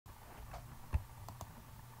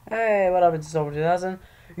Hey, what up? It's over 2000.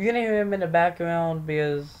 You're gonna hear him in the background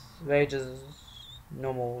because Rage is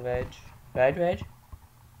normal Rage. Rage?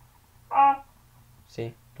 Ah.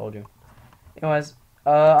 See? Told you. Anyways,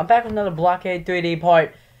 I'm back with another Blockade 3D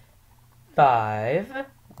part 5.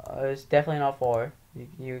 It's definitely not 4.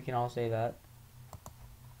 You can all say that.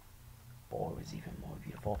 4 was even more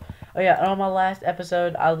beautiful. Oh yeah, and on my last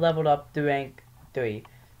episode, I leveled up to rank 3.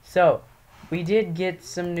 So, we did get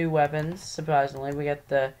some new weapons, surprisingly. We got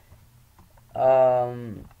the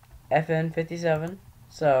FN57.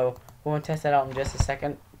 So we're gonna test that out in just a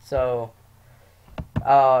second. So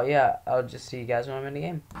yeah, I'll just see you guys when I'm in the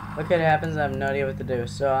game. Okay, it happens. I have no idea what to do,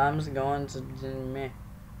 so I'm just going to me.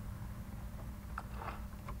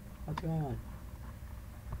 What's going on?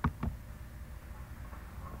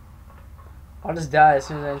 I'll just die as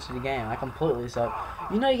soon as I enter the game. I completely suck.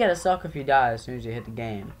 You know you gotta suck if you die as soon as you hit the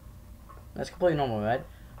game. That's completely normal, right?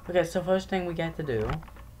 Okay, so first thing we got to do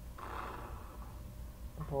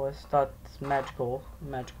before I start this magical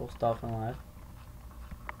stuff in life.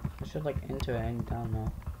 I should like enter it any time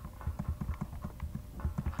now.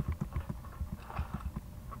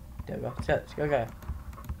 There we go. Let's go. Okay.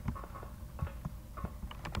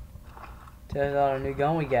 Test out our new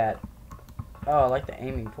gun we got. Oh, I like the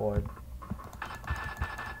aiming for it.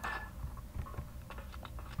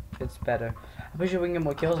 It's better. I'm pretty sure we can get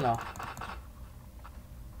more kills now.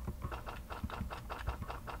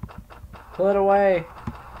 Pull it away.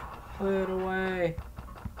 Pull it away.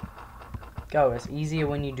 Go. It's easier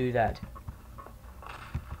when you do that.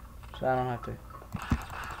 So I don't have to.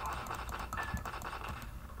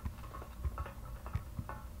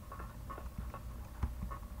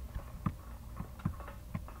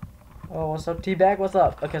 Oh, what's up, T-Bag? What's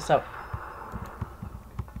up? Okay, so.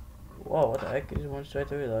 Whoa, what the heck? He just went straight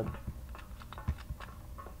through that.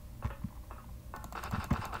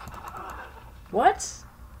 What?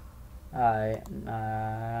 Alright.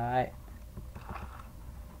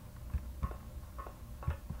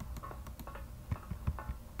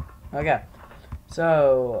 Okay.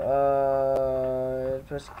 So,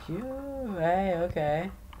 press Q. Hey,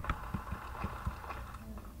 okay. I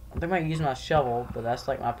think I might use my shovel, but that's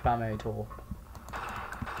like my primary tool.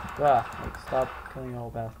 Wow, like stop killing your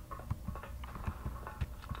whole path.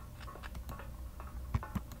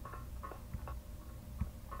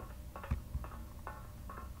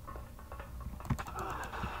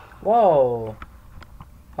 Whoa!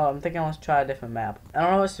 Oh, I'm thinking let's try a different map. I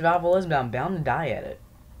don't know what survival is, but I'm bound to die at it.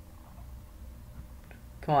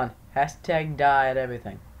 Come on, hashtag die at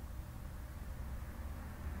everything.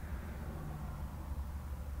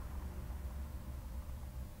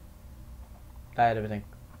 Die at everything.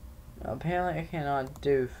 Apparently I cannot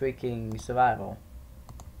do freaking survival.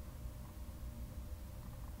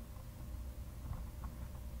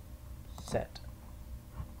 Set.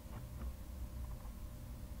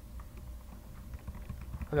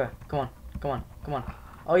 Okay, come on.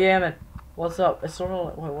 Oh yeah, man. What's up? It's sort of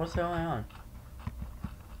like, wait, what's going on?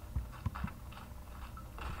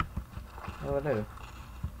 What do I do?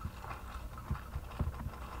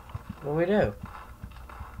 What do we do?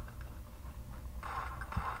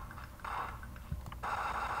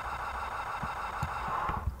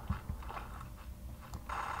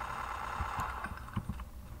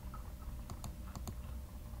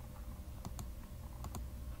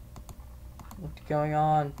 What's going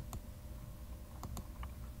on?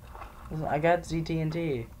 Listen, I got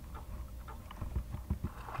ZT&T.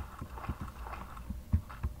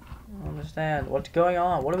 I don't understand. What's going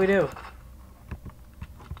on? What do we do?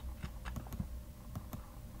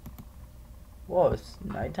 Whoa, it's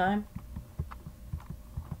nighttime?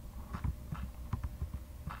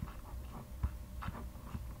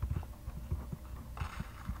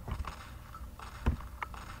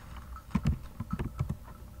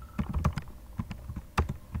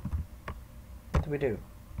 What do we do?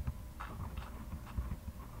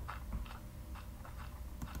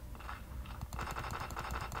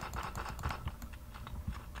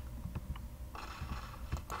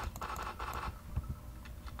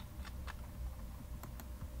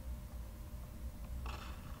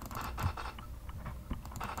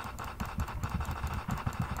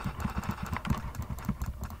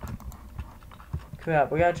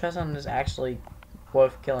 Crap, we gotta try something that's actually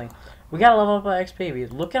worth killing. We gotta level up our XP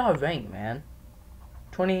because look at our rank, man.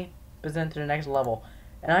 20% to the next level.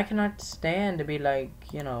 And I cannot stand to be like,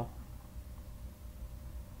 you know.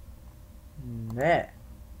 Meh. Let's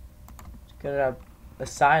go to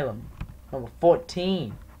Asylum. Number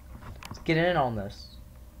 14. Let's get in on this.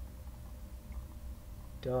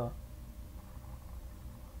 Duh.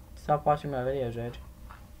 Stop watching my videos, Reg.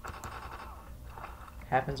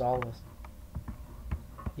 Happens all of us.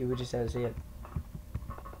 You would just have to see it.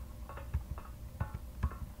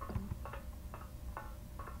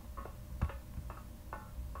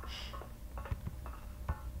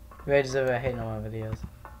 Rage is over hating on my videos.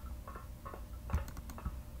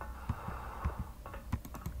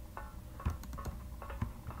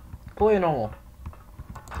 Fully normal.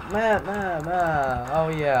 Oh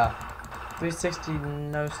yeah. 360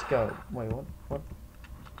 no scope. Wait, what?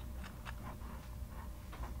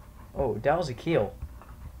 Oh, that was a kill.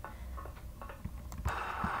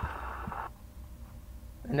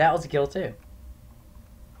 And that was a kill too.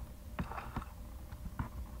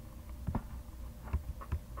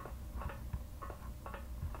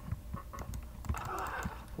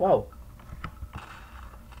 Whoa.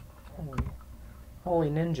 Holy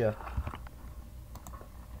ninja.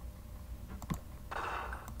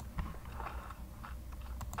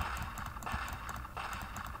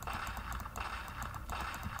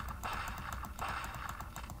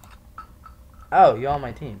 Oh, you're on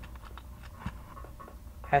my team.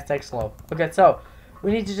 Hashtag slow. Okay, so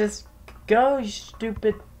we need to just go, you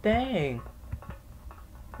stupid thing.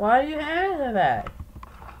 Why do you have that?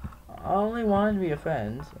 I only wanted to be your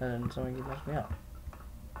friends, and someone keeps messing me up.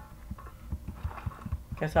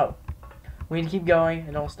 Okay, so we need to keep going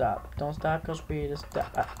and don't stop. Don't stop, cause we just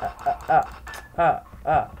stop.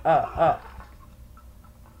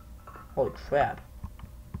 Holy crap.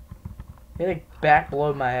 He like back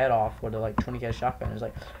blowed my head off with a like 20k shotgun. He's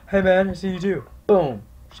like, hey man, I see you too. Boom.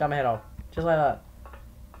 Shot my head off. Just like that.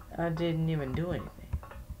 I didn't even do anything.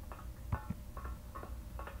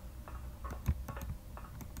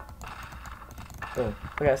 Boom.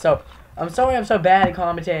 Okay, so I'm sorry I'm so bad at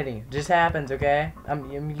commentating. It just happens, okay?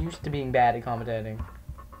 I'm used to being bad at commentating.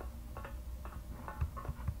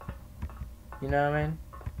 You know what I mean?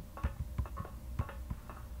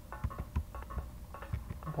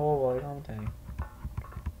 I'm horrible at commentating.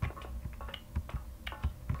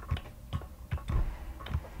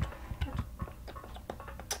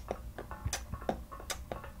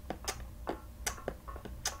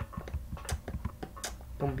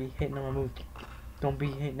 Don't be hitting on my move. Don't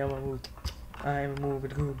be hitting on my move. I am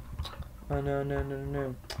moving good. Oh no.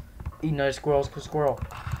 Eating on the squirrels, squirrel.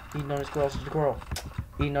 Eating on the squirrels, squirrel.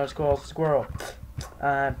 Eating on the squirrels, squirrel.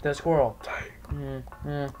 I'm the squirrel. I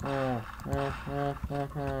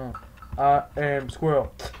am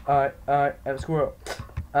squirrel. I am squirrel.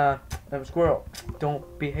 I am squirrel.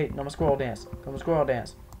 Don't be hating on my squirrel dance. Come on, squirrel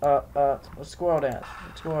dance. Squirrel dance.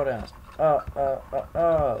 Squirrel dance.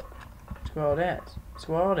 Squirrel dance.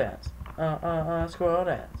 Squirrel dance. Squirrel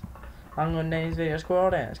dance. I'm gonna name this video Squirrel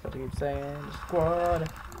Dance, cause I keep saying squirrel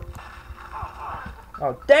dance.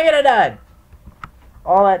 Oh, dang it, I died!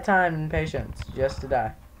 All that time and patience just to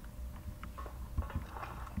die.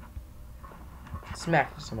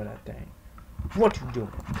 Smack some of that thing. What you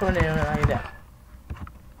doing? Put it in like that.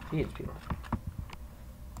 Jeez, people.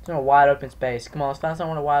 It's in a wide open space. Come on, let's find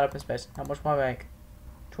someone in a wide open space. How much my bank?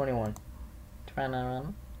 21.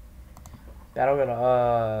 That'll go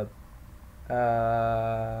to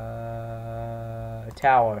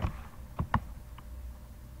tower.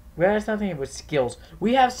 We have something with skills.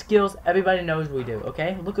 We have skills. Everybody knows we do.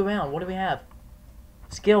 Okay, look around. What do we have?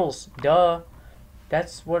 Skills. Duh.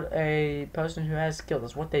 That's what a person who has skills.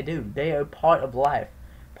 That's what they do. They are part of life,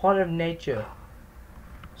 part of nature.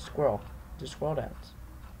 Squirrel. Do squirrel dance.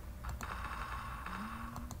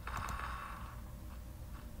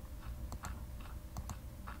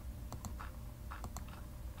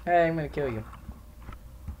 Hey, I'm gonna kill you.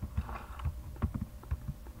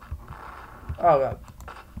 Oh god.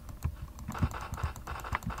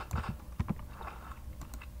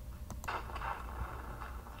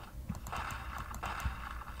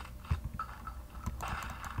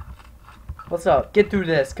 What's up? Get through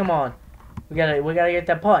this. Come on. We gotta get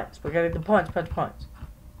that punch. We gotta get the punch. Punch.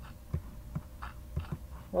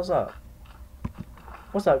 What's up?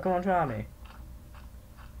 What's up? Come on, try me.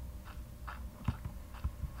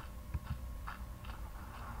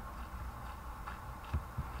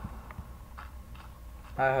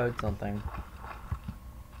 I heard something.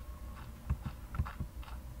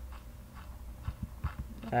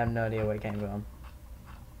 I have no idea where it came from.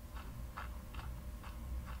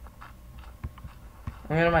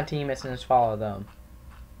 I'm gonna my teammates and just follow them.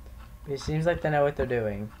 It seems like they know what they're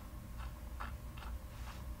doing.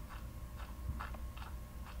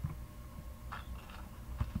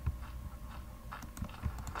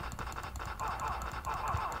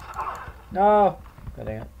 No! God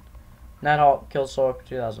dang it. Nighthawk kills Sork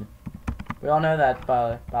 2000. We all know that,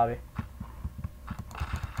 Bobby.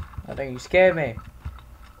 I think you scared me.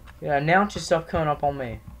 You gotta announce yourself coming up on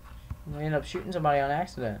me. I'm gonna end up shooting somebody on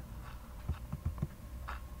accident.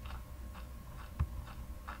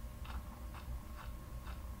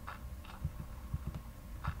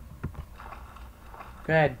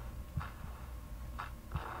 Grenade.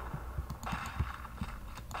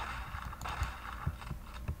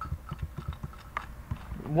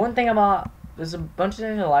 One thing about there's a bunch of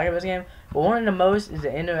things I like about this game, but one of the most is the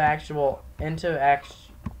interactable objects.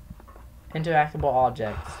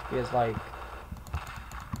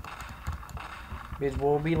 Because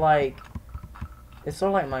we'll be like, it's sort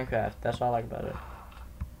of like Minecraft. That's what I like about it.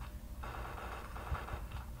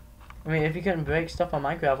 I mean, if you couldn't break stuff on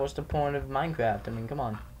Minecraft, what's the point of Minecraft? I mean, come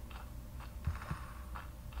on.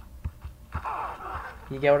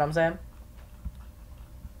 You get what I'm saying?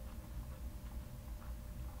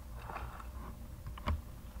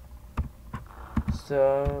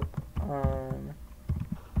 So,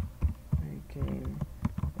 making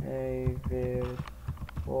a vid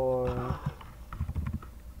for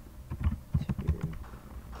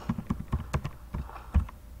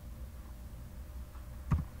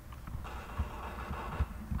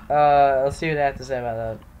let's see what I have to say about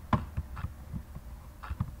that.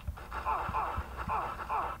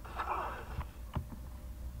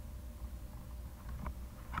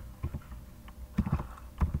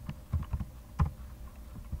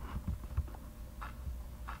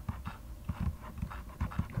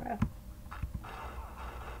 Crap.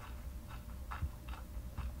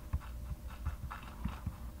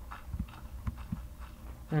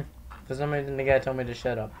 For some reason the guy told me to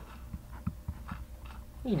shut up.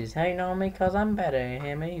 He just hating on me because I'm better than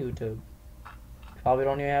him at YouTube. Probably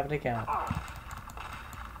don't even have an account.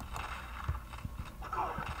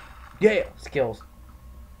 Yeah! Skills.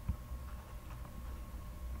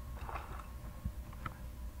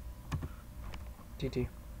 TT.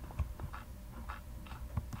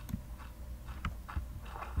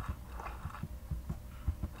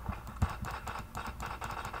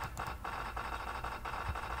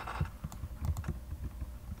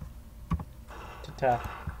 Tough.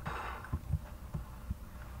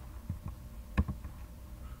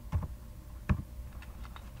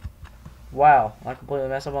 Wow, I completely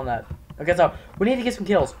messed up on that. Okay, so we need to get some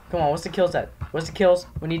kills. Come on, what's the kill set? What's the kills?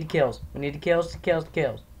 We need the kills. We need the kills, the kills, the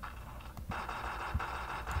kills.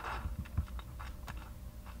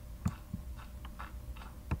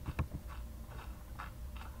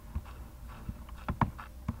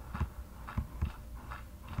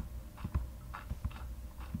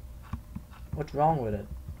 What's wrong with it?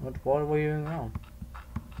 What are we doing wrong?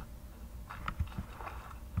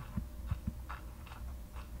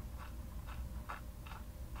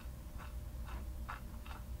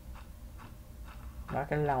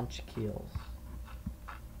 Rocket launch kills.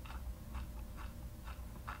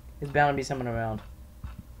 There's bound to be someone around.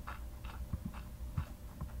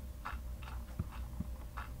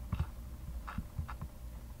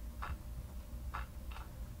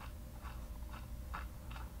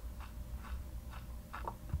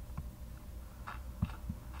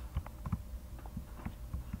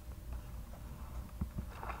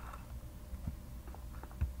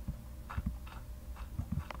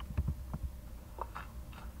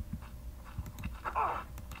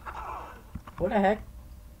 What the heck?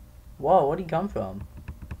 Whoa, where'd he come from?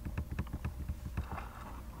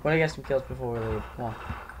 We're gonna get some kills before we leave. Come on.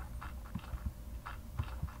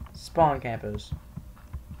 Spawn campers.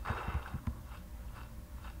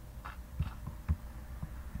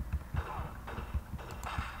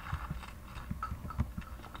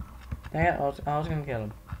 Dang it, I was gonna kill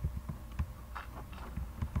him.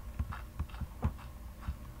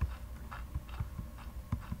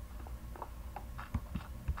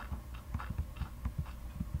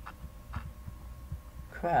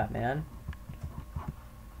 Crap, man.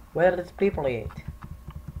 Where is people at?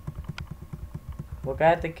 We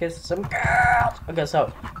got to kiss some girls. Okay,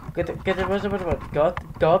 so go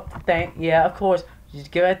up the thing. Yeah, of course.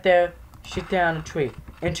 Just get right there, shoot down a tree.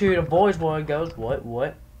 Into the boys' world goes.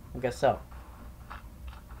 What? Okay, so.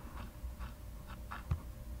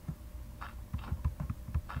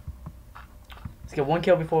 Let's get one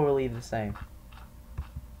kill before we leave the same.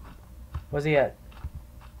 Where's he at?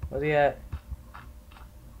 Where's he at?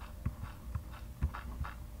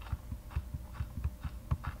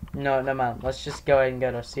 No, never mind. Let's just go ahead and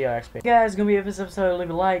go to CRXP. Guys, gonna be it for this episode. Leave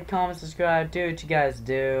a like, comment, subscribe, do what you guys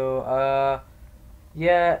do.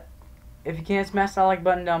 Yeah, if you can, smash that like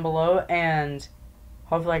button down below, and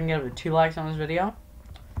hopefully I can get up to 2 likes on this video.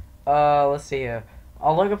 Let's see here.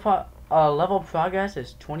 Our level progress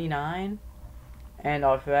is 29, and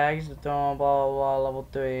our frags are throwing blah blah, level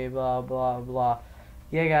 3, blah blah blah.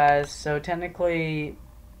 Yeah, guys. So technically,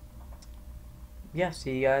 yeah.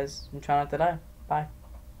 See you guys. I'm trying not to die. Bye.